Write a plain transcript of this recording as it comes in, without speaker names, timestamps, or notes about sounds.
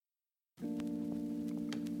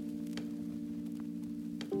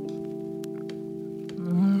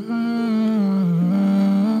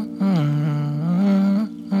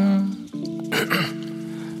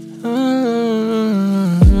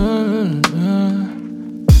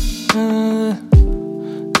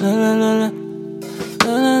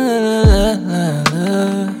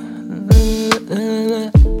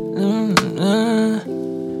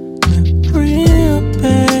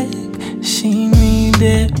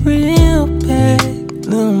real bad.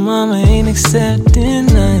 Little mama ain't accepting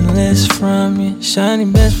nothing less from you.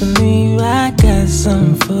 Shawty, best believe I got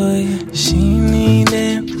something for you. She need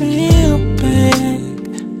that real bad.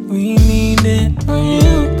 We need that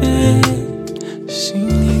real bad. She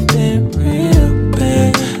need that real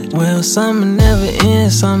bad. Well, summer never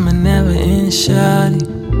ends, summer never ends, shawty.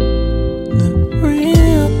 The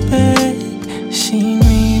real bad. She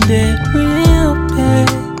need that real bad.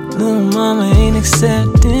 Little mama ain't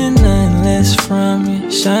accepting nothing less from you.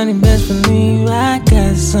 Shawty, best believe I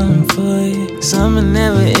got something for you. Summer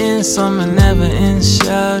never ends, summer never ends,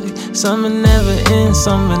 shawty. Summer never ends,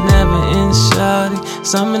 summer never ends, shawty.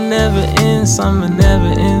 Summer never ends, summer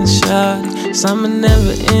never ends, shawty. Summer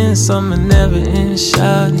never ends, summer never ends,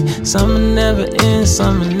 shawty. Summer never ends,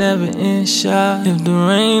 summer never ends, shawty. If the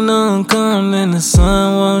rain don't come, then the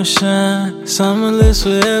sun won't shine. Summer lives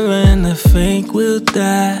forever and the fake will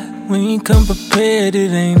die. When you come prepared,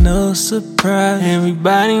 it ain't no surprise.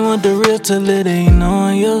 Everybody want the real till it ain't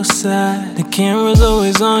on your side. The camera's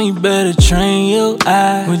always on, you better train your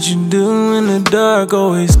eyes. What you do in the dark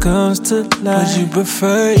always comes to light. Would you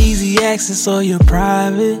prefer easy access or your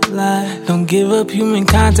private life? Don't give up human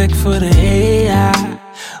contact for the AI.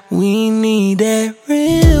 We need that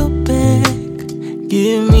real back.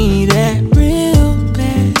 Give me that real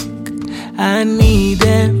back. I need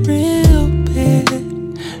that real back.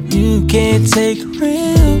 You can't take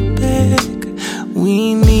real back.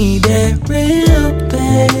 We need that real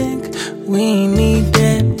back. We need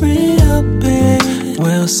that real back.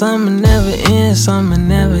 Well, summer never ends, summer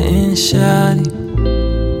never ends, shawty.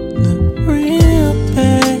 The real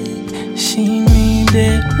back. She need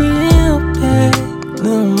that real back.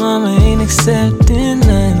 Little mama ain't accepting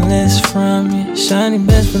nothing less from you. Shawty,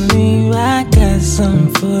 best believe I got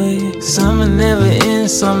something for you. Summer never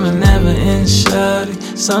ends, summer never ends, shawty.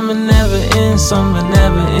 Summer never ends, summer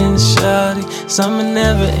never ends, shawty. Summer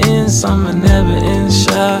never ends, summer never ends,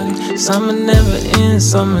 shawty. Summer never ends,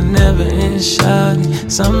 summer never ends, shawty.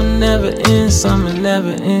 Summer never ends, summer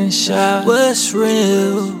never ends, shawty. What's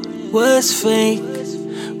real? What's fake?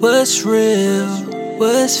 What's real?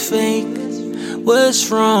 What's fake? What's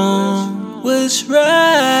wrong? What's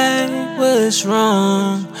right? What's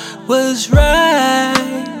wrong? What's right?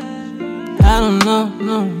 I don't know,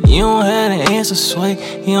 no. You don't have the answer, sway.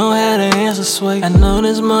 You don't have the answer, sway. I know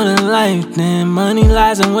there's more than life than money,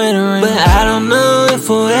 lies, and weathering, but I don't know if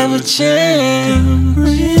we'll ever change.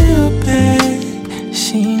 Real bad.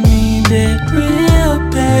 She need that real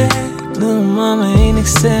bad. Little mama ain't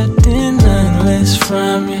accepting nothing less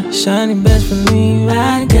from you. Shawty, best believe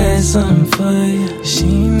I got something for you. She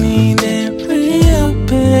need that real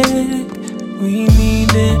bad. We need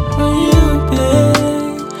that real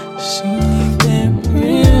bad. She need that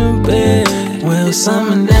real bad. Well,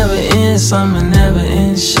 summer never ends, summer never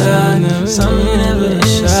ends, shawty. Summer never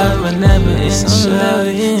ends, summer never ends,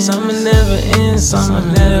 shawty. Summer never ends, summer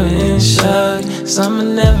never ends, shawty. Summer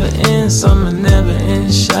never ends, summer never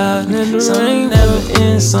ends, shawty. Summer never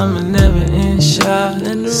ends, summer never ends,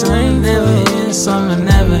 shawty. Summer never ends, summer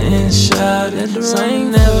never ends, shawty. Summer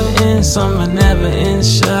never ends, summer never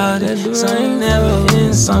ends, shawty. Summer never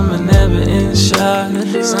ends, summer never ends,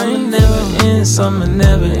 shawty. Summer never ends, summer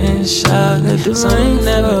never ends, shawty. Summer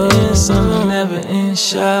never ends, summer never ends,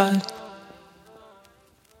 shawty.